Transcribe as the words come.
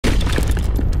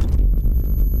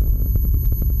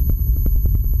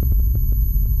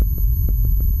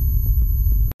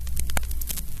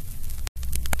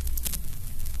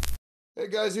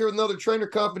right, guys, here with another Trainer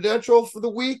Confidential for the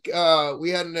week. We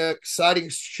had an exciting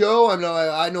show.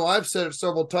 I know I've said it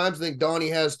several times. I think Donnie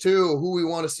has too. Who we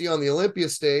want to see on the Olympia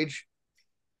stage.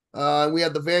 We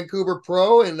had the Vancouver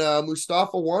Pro, and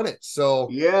Mustafa won it. So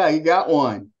Yeah, he got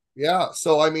one. yeah,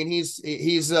 so I mean, he this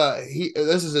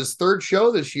is his third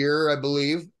show this year, I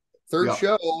believe. Third Yep.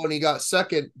 show, and he got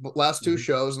second last two Mhm.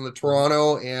 shows in the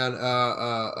Toronto and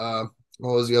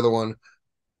what was the other one?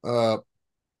 Uh,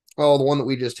 oh, the one that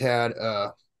we just had,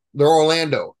 the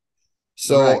Orlando.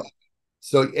 So,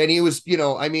 Right. and he was,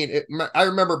 I mean, I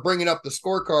remember bringing up the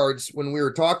scorecards when we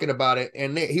were talking about it,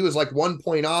 and he was like 1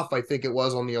 point off, I think it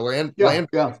was on the Yeah, land.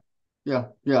 yeah, yeah,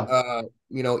 yeah.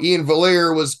 Ian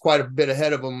Valier was quite a bit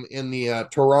ahead of him in the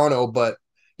Toronto, but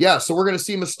yeah, so we're going to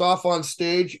see Mustafa on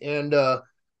stage, and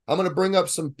I'm going to bring up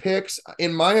some picks.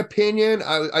 In my opinion,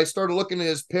 I started looking at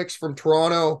his picks from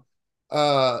Toronto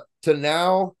to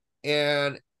now,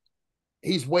 and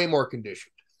he's way more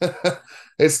conditioned.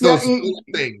 It's Yeah, those little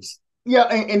things. yeah,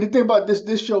 and the thing about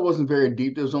this show wasn't very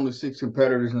deep. There was only six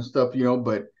competitors and stuff,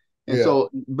 but Yeah.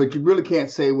 but you really can't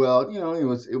say, well, it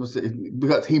was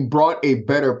because he brought a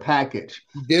better package.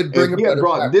 He did If bring a he had better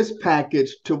brought pack. this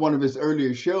package to one of his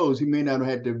earlier shows, he may not have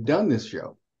had to have done this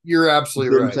show. You're You absolutely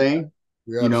see what I'm right. saying?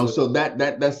 You're absolutely So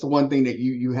that's the one thing that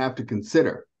you have to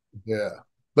consider. yeah.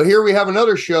 But here we have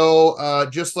another show,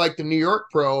 just like the New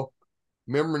York Pro.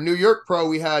 Remember, New York Pro,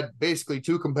 we had basically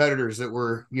two competitors that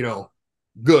were,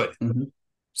 good. Hmm.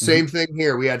 Same thing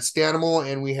here. We had Stanimal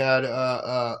and we had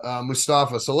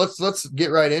Mustafa. So let's get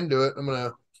right into it. I'm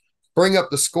gonna bring up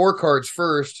the scorecards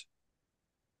first.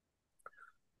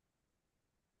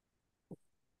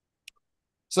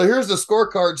 So here's the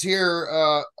scorecards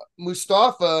here.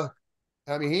 Mustafa,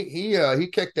 I mean, he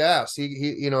kicked ass.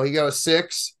 He got a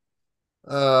 6.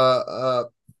 Uh,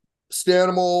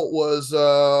 Stanimal was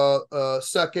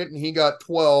second, and he got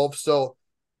 12. So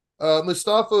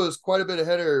Mustafa is quite a bit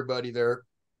ahead of everybody there.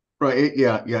 Right.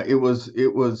 Yeah. Yeah. It was.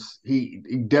 He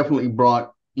definitely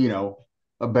brought a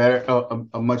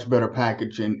much better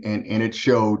package, and it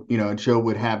showed. It showed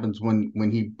what happens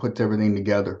when he puts everything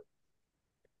together.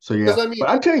 So Because yeah. I mean, But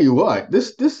I tell you what,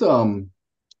 this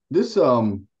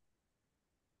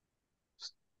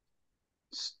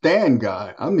Stan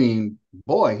guy. I mean,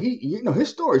 boy, his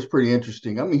story is pretty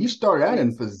interesting. I mean, he started out in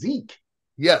yes, physique.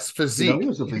 yes, He physique,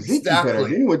 was a physique competitor.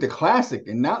 exactly. Then he went to classic,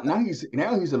 and now he's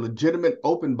a legitimate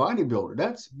open bodybuilder.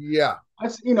 Yeah,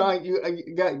 You got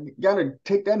to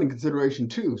take that in consideration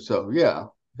too. So yeah,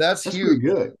 that's that's pretty huge.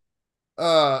 good.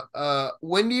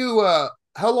 When you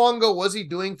how long ago was he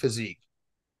doing physique?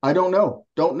 I don't know.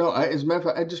 As a matter of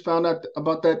fact, I just found out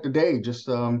about that today. Just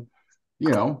you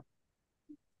know,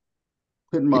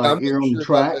 putting Yeah, my I'm ear not on the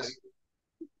sure about that. tracks.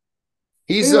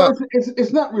 He's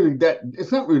It's not really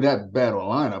that bad of a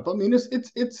lineup. I mean, no,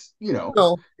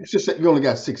 it's just that you only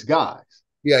got six guys.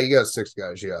 yeah, you got 6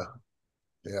 guys. Yeah,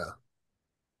 yeah.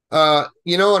 And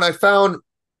I found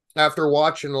after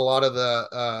watching a lot of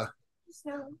the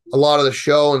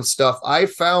show and stuff, I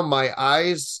found my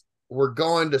eyes were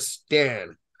going to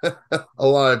Stan a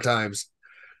lot of times.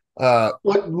 Well,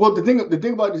 the thing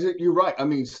about it is that you're right. I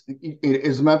mean,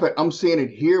 as a matter of fact, I'm seeing it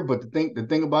here, but the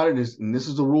thing about it is, and this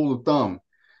is a rule of thumb.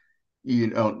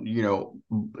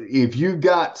 If you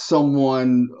got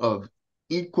someone of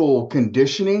equal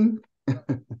conditioning, it's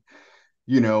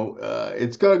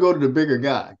gonna go to the bigger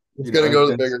guy. It's going to go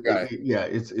to the bigger guy. Yeah,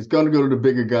 it's gonna go to the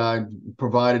bigger guy,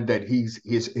 provided that his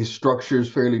structure is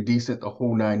fairly decent, the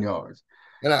whole 9 yards.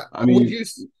 And I would mean,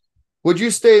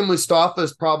 you say Mustafa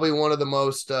is probably one of the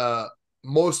most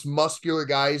muscular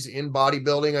guys in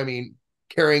bodybuilding? I mean,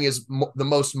 carrying the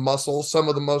most muscle, some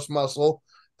of the most muscle.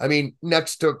 I mean,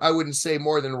 next to I wouldn't say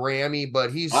more than Ramy,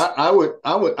 but I, he's I would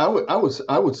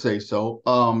say so.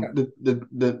 And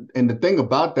the thing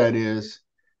about that is,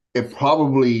 it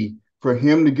probably for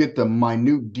him to get the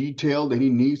minute detail that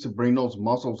he needs to bring those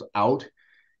muscles out,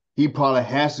 he probably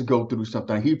has to go through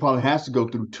something. He probably has to go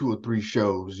through two or three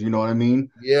shows. You know what I mean?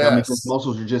 I mean, those yes,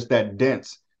 muscles are just that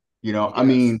dense. I yes,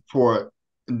 mean,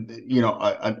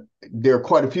 there are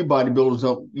quite a few bodybuilders,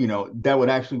 that would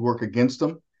actually work against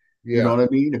them. You know yeah, what I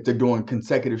mean? If they're doing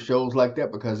consecutive shows like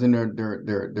that, because then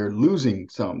they're losing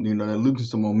some, they're losing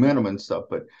some momentum and stuff.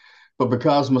 But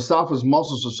because Mustafa's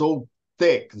muscles are so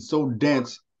thick and so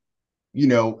dense,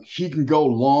 he can go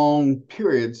long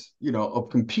periods, of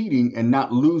competing and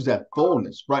not lose that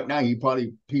fullness. Right now, he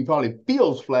probably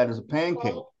feels flat as a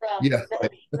pancake, yeah,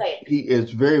 but he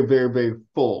is very, very, very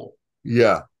full.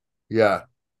 yeah, yeah.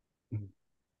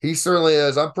 He certainly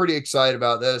is. I'm pretty excited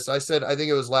about this. I said, I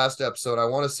think it was last episode. I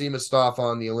want to see Mustafa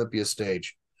on the Olympia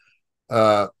stage.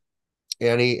 Uh,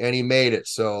 and he made it.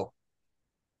 So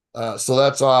So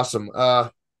that's awesome. I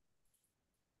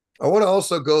want to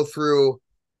also go through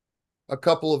a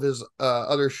couple of his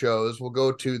other shows. We'll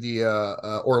go to the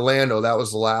Orlando. That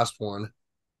was the last one.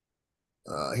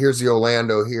 Here's the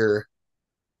Orlando here.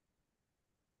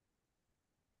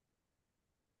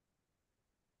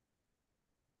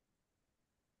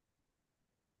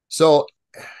 So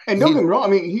And don't he, get me wrong. I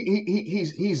mean,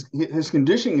 he's his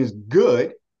conditioning is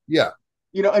good. yeah,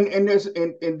 And there's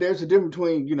a difference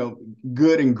between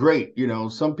good and great.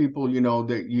 Some people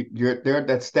that they're at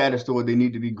that status to where they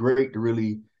need to be great to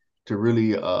really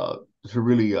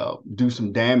do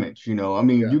some damage. I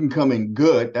mean, yeah. you can come in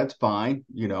good, that's fine.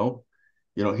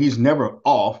 He's never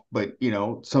off, but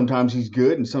sometimes he's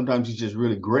good and sometimes he's just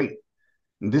really great.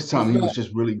 And this He's time he was not.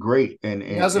 just really great, and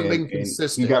He and hasn't and been and he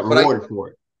consistent, got but rewarded for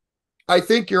it. I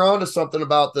think you're onto something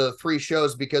about the three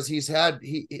shows because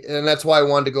and that's why I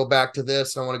wanted to go back to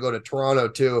this. I want to go to Toronto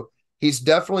too. He's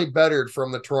definitely bettered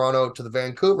from the Toronto to the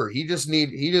Vancouver. He just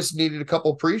needed a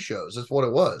couple pre-shows. That's what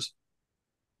it was.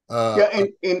 Yeah, Uh,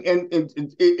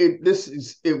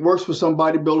 it works for some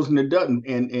bodybuilders and it doesn't,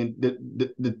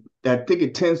 and I think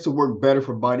it tends to work better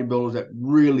for bodybuilders that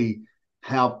really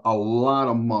have a lot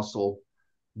of muscle.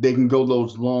 They can go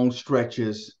those long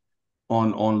stretches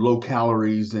on low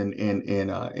calories and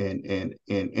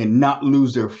not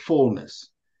lose their fullness.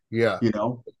 yeah, You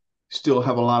know, still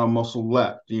have a lot of muscle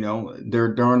left.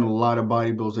 There aren't a lot of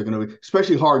bodybuilders that are going to,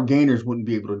 especially hard gainers, wouldn't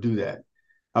be able to do that.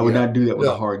 I would yeah. not do that with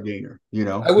a No, hard gainer.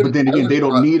 But then I again, they wouldn't.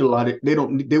 don't need a lot of they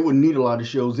wouldn't need a lot of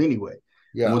shows anyway.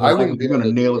 Yeah, More than I likely, wouldn't be you're going able to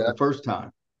to do nail it the that. first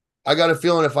time. I got a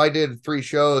feeling if I did three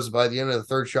shows by the end of the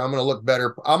third show, I'm going to look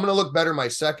better. I'm going to look better my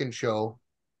second show,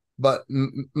 but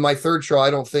my third show,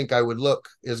 I don't think I would look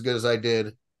as good as I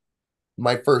did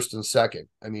my first and second.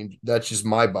 I mean, that's just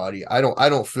my body. I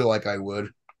don't feel like I would.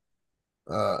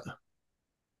 Uh,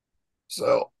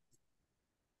 so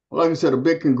Like I said, a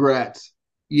big congrats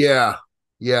yeah,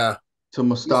 yeah. to He's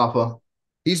Mustafa.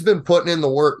 he's been putting in the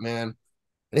work, man.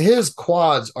 And his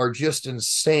quads are just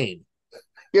insane.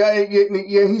 Yeah.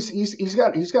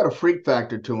 He's got a freak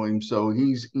factor to him. So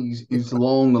he's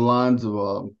along the lines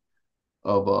of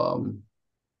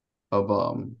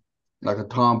like a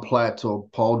Tom Platz or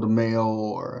Paul DeMeo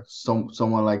or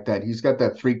someone like that. He's got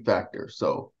that freak factor.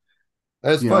 So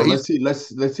That's fun. He's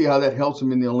let's see how that helps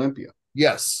him in the Olympia.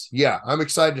 yes, yeah. I'm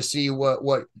excited to see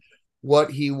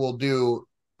what he will do.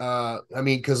 I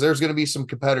mean, because there's going to be some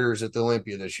competitors at the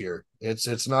Olympia this year.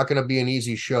 It's not going to be an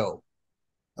easy show.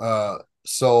 Uh,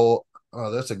 so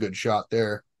that's a good shot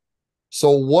there.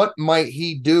 So what might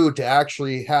he do to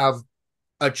actually have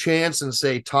a chance and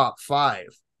say top five?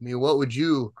 I mean, what So would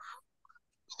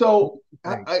you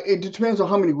think? it depends on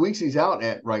how many weeks he's out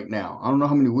at right now. I don't know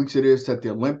how many weeks it is at the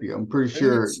Olympia. I'm pretty I think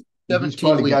sure it's he's 17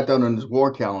 probably weeks. got that on his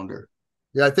war calendar.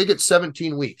 Yeah, I think it's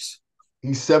 17 weeks.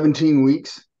 He's 17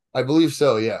 weeks. I believe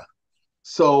so. Yeah.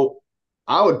 So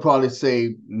I would probably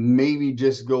say maybe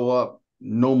just go up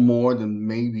no more than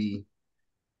maybe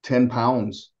 10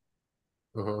 pounds,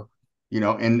 Uh-huh.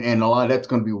 and a lot of that's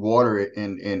going to be water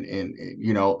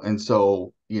and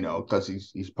so, because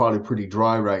he's probably pretty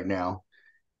dry right now.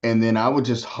 And then I would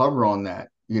just hover on that.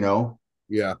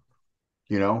 Yeah.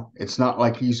 It's not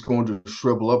like he's going to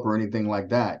shrivel up or anything like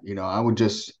that. I would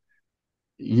just,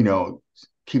 you know,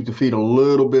 keep the feet a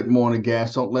little bit more on the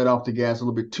gas. Don't let off the gas a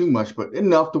little bit too much, but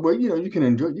enough to where, you can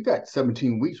enjoy. You got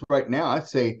 17 weeks right now. I'd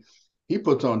say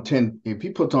if he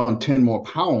puts on 10 more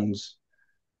pounds,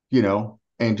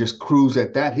 and just cruise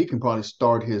at that, he can probably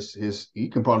start his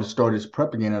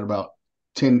prep again at about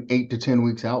 8 to 10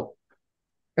 weeks out.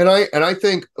 And I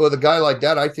think with a guy like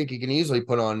that, I think he can easily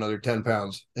put on another 10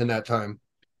 pounds in that time.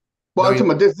 Well, I I'm mean,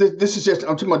 talking about this is just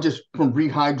I'm talking about just from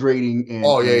rehydrating and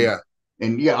oh yeah, and yeah.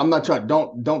 and yeah, I'm not trying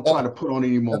don't try Oh, to put on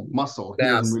any that's more muscle. He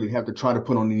doesn't fast. really have to try to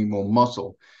put on any more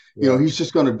muscle. Yeah. He's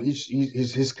just gonna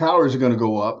his calories are gonna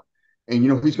go up, and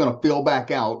he's gonna fill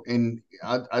back out, and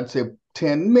I'd say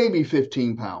 10, maybe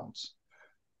 15 pounds.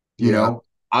 You Yeah. know,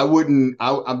 I wouldn't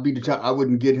I'd be the type, I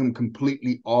wouldn't get him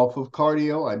completely off of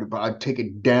cardio. I'd take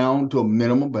it down to a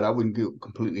minimum, but I wouldn't get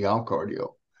completely off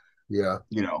cardio. Yeah.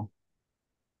 You know.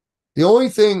 The only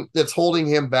thing that's holding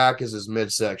him back is his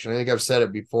midsection. I think I've said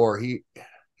it before.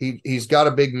 He's got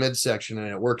a big midsection and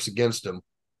it works against him.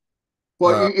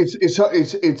 Well, Uh,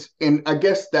 and I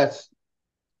guess that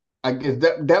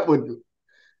would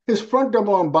his front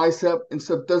double arm bicep and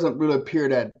stuff doesn't really appear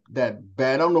that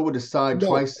bad. I don't know what his side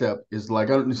no. tricep is like.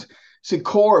 I don't see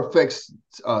core affects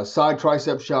side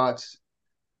tricep shots,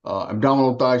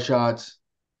 abdominal thigh shots.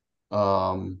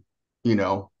 Um, you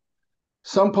know,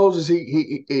 some poses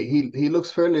he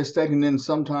looks fairly aesthetic, and then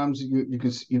sometimes you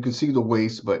can see the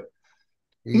waist, but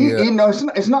Yeah,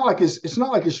 it's not like it's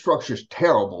not like his structure's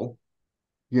terrible,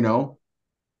 you know.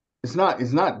 It's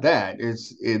not that.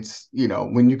 It's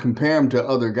when you compare him to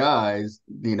other guys,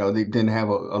 they didn't have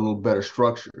a little better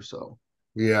structure. So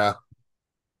yeah.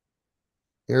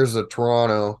 Here's the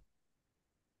Toronto.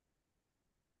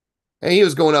 And he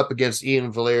was going up against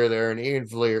Ian Valliere there, and Ian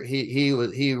Valliere,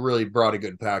 he really brought a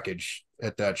good package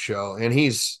at that show, and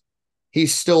he's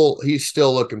still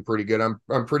looking pretty good.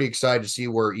 I'm pretty excited to see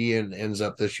where Ian ends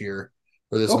up this year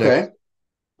for this next.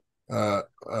 okay.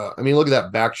 I mean, look at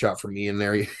that back shot from Ian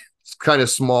there. It's kind of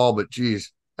small, but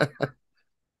geez,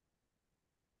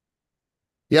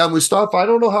 yeah, Mustafa. I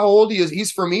don't know how old he is.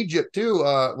 He's from Egypt too.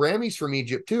 Rami's from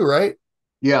Egypt too, right?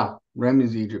 Yeah,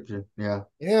 Remy's Egyptian. Yeah.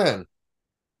 Yeah,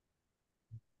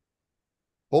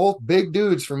 both big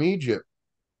dudes from Egypt.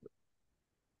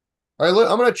 All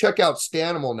right, I'm gonna check out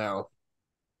Stanimal now.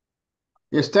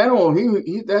 Yeah, Stanwell,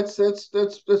 he that's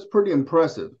pretty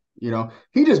impressive.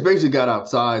 He just basically got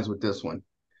outsized with this one.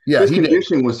 Yeah, he did.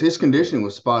 His conditioning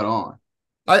was spot on.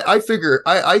 I figure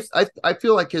I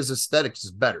feel like his aesthetics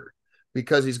is better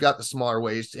because he's got the smaller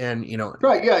waist and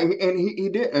Right, yeah, and he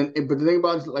did. But the thing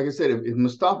about it, like I said, if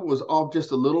Mustafa was off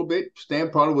just a little bit, Stan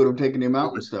probably would have taken him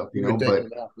out and stuff, he would take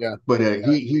him out. Yeah, But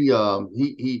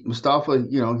he Mustafa,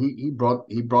 he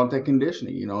brought that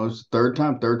conditioning. It's third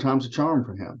time's a charm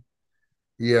for him.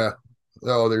 yeah.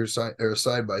 Oh, they're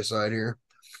side by side here.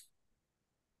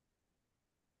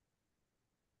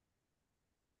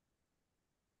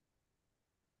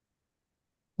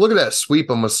 Look at that sweep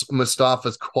of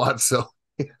Mustafa's quad. So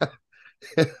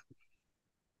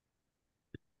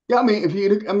Yeah, I mean,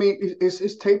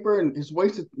 his taper and his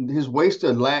waist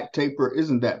to lat taper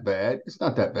isn't that bad. It's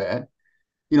not that bad.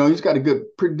 He's got a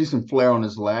pretty decent flare on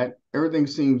his lat. Everything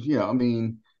seems,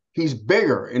 he's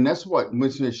bigger, and that's what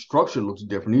makes his structure looks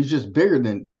different. He's just bigger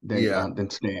yeah, than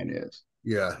Stan is.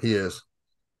 yeah, he is.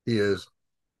 He is.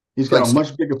 He's It's like got a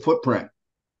much bigger footprint.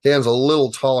 Stan's a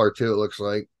little taller too. It looks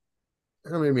like.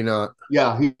 Maybe not.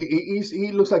 Yeah,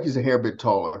 he looks like he's a hair bit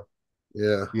taller.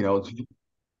 Yeah, You know,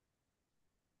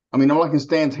 I mean, I'm liking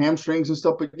Stan's hamstrings and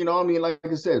stuff, but I mean, like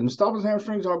I said, Mustafa's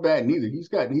hamstrings aren't bad neither. He's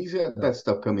got yeah, that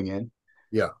stuff coming in.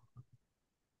 yeah,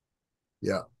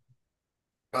 yeah.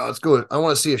 It's good. I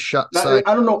want to see a shot Now, side.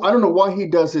 I don't know why he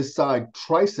does his side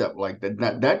tricep like that.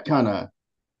 That kind of,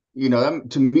 that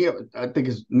to me, I think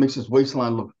it makes his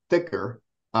waistline look thicker.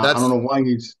 I don't That's know why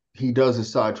he does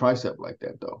his side tricep like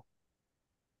that though.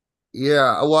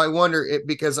 yeah. Well, I wonder it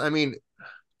because I mean,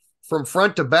 from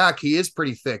front to back, he is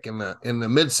pretty thick in the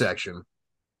midsection.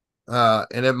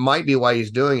 And it might be why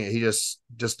he's doing it. He just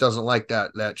doesn't like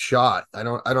that shot. I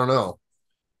don't know.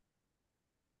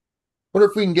 Wonder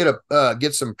if we can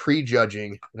get some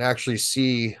prejudging and actually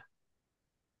see.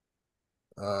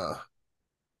 Uh,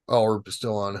 oh, we're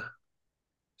still on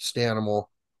Stanimal.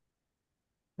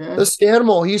 The Yeah,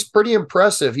 Stanimal, he's pretty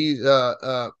impressive. he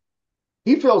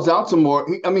fills out some more.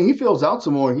 He fills out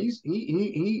some more.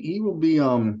 He will be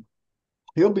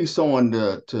he'll be someone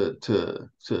to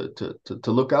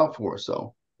look out for.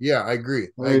 So Yeah, I agree.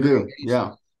 I I really agree. do.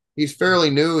 Yeah. He's fairly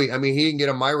new. I mean, he didn't get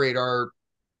on my radar.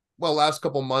 Well, last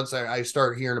couple months I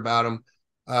started hearing about him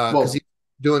because he's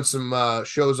Well, doing some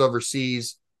shows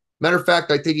overseas. Matter of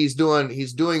fact, I think he's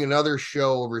doing another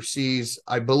show overseas.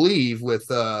 I believe he's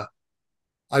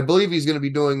going to be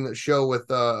doing the show with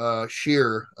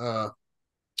Sheer.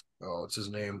 What's his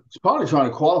name? he's probably trying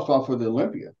to qualify for the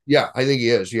Olympia. Yeah, I think he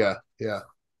is. Yeah, yeah,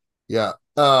 yeah.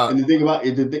 And the thing about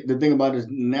it, the thing about it is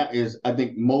now is I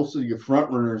think most of your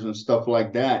front runners and stuff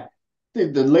like that.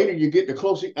 The later you get, the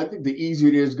closer. I think the easier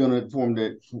it is going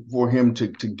to for him to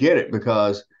get it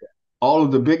because all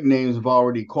of the big names have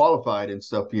already qualified and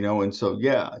stuff, and so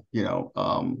yeah,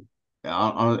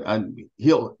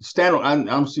 he'll stand on.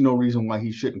 I don't see no reason why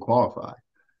he shouldn't qualify,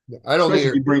 I don't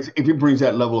especially think. if he brings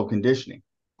that level of conditioning.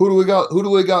 Who do we got? Who do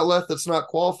we got left that's not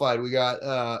qualified? We got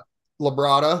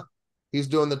Labrada. He's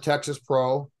doing the Texas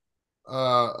Pro.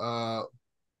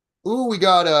 We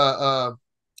got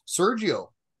Sergio.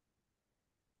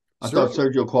 I thought Sergio.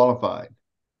 Sergio qualified.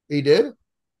 He did.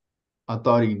 I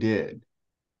thought he did.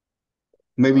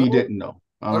 Maybe I he don't. didn't know.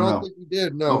 I I don't don't know. think he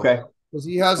did. No, Okay. because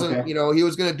he hasn't. Okay. He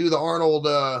was going to do the Arnold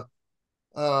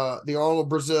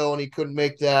Brazil, and he couldn't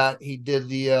make that. He did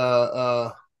the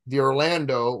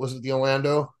Orlando. Was it the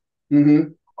Orlando?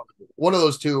 Mm-hmm. One of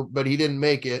those two, but he didn't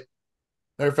make it.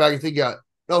 Matter of fact, I think he got.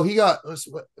 No, he got.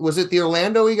 Was it the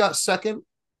Orlando? He got second.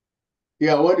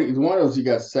 Yeah, one of those he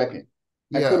got second.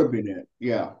 That could Yeah. have been it.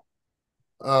 Yeah.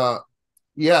 Uh.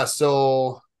 Yeah.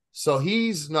 So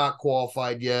he's not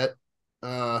qualified yet.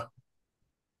 Uh.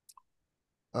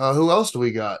 Who else do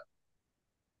we got?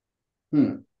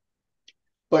 Hmm.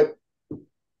 But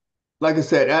like I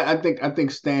said, I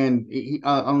think Stan.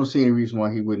 I don't see any reason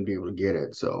why he wouldn't be able to get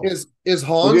it. So Is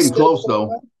we're getting Hollinsted close though,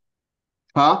 qualified?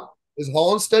 huh? Is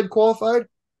Hollinsted qualified?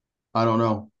 I don't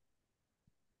know.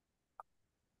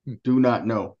 Hmm. Do not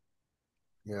know.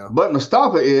 Yeah, But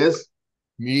Mustafa is.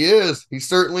 he is. He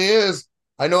certainly is.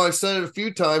 I know I've said it a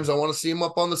few times. I want to see him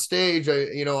up on the stage.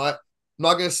 I'm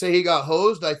not going to say he got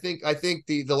hosed. I think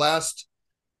the last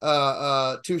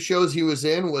two shows he was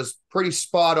in was pretty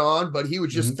spot on, but he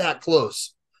was just Mhm. that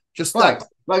close. Just that Right.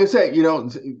 Like I said,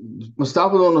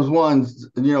 Mustafa's on those ones.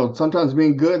 Sometimes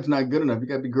being good is not good enough. You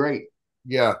got to be great.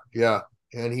 Yeah, yeah.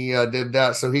 And he did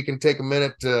that so he can take a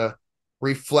minute to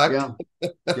reflect. Yeah,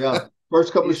 yeah.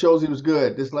 First couple of he's, shows, he was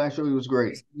good. This last show, he was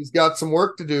great. he's got some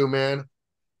work to do, man.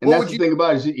 And What that's would the you thing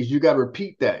about it is you got to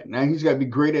repeat that. Now he's got to be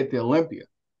great at the Olympia.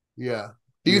 Yeah.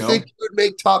 Do You you think know, you would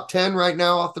make top 10 right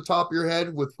now off the top of your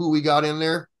head with who we got in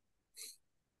there?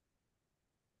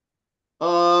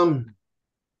 um,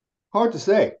 hard to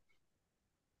say.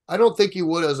 I don't think you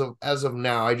would as of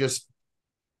now. I just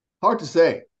Hard to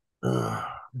say.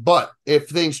 but if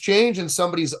things change and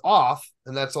somebody's off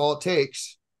and that's all it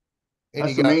takes and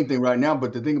That's you the got main thing right now.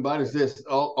 But the thing about it is this: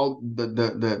 all the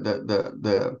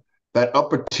that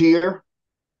upper tier,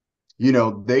 they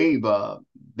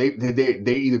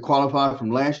either qualified from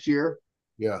last year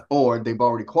yeah, or they've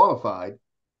already qualified,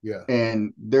 yeah,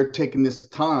 and they're taking this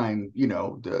time,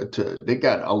 they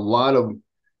got a lot of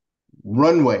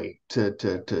runway to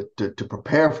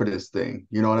prepare for this thing.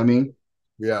 You know what I mean?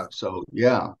 yeah. So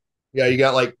yeah, Yeah, you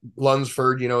got like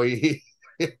Lunsford,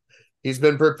 he's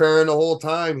been preparing the whole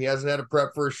time. He hasn't had a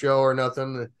prep for a show or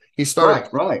nothing. He started,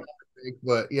 right, right.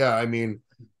 but yeah, I mean,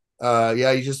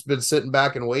 yeah, he's just been sitting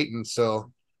back and waiting.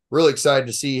 So really excited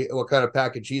to see what kind of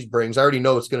package he brings. I already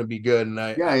know it's going to be good, and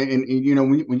Yeah, and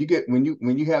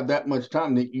when you have that much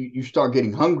time, that you start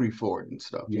getting hungry for it and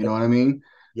stuff. You know yep, what I mean?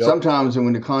 yep, Sometimes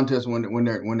when the contest when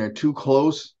they're too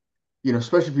close,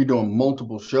 especially if you're doing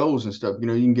multiple shows and stuff, you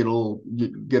can get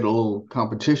a little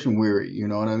competition weary. You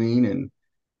know what I mean? And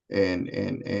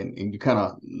you kind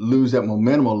of lose that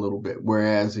momentum a little bit.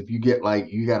 Whereas if you got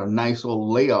a nice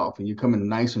little layoff and you're coming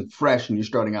nice and fresh and you're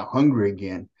starting out hungry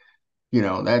again,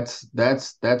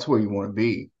 that's where you want to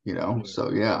be.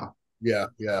 So yeah. yeah,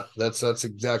 yeah. That's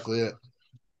exactly it.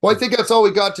 Well, I think that's all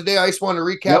we got today. I just want to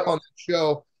recap Yep. on the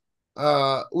show.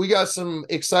 We got some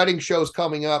exciting shows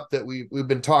coming up that we've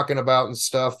been talking about and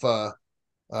stuff. I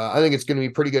think it's going to be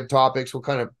pretty good topics. We'll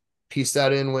kind of piece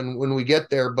that in when we get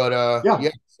there. But Yeah. yeah,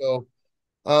 so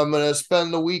I'm gonna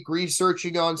spend the week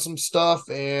researching on some stuff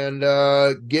and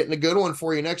getting a good one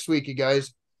for you next week, you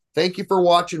guys. Thank you for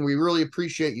watching. We really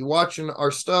appreciate you watching our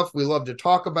stuff. We love to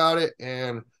talk about it,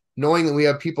 and knowing that we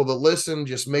have people that listen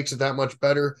just makes it that much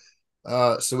better.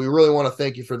 So we really want to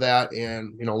thank you for that,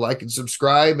 and like and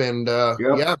subscribe, and Yep.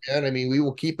 yeah, man. I mean, we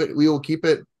will keep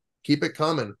it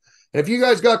coming. And if you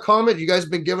guys got comments, you guys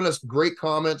have been giving us great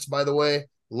comments, by the way.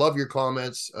 Love your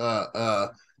comments.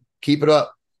 Keep it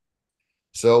up.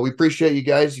 So we appreciate you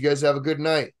guys. You guys have a good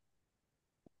night.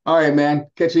 All right, man.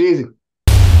 Catch you easy.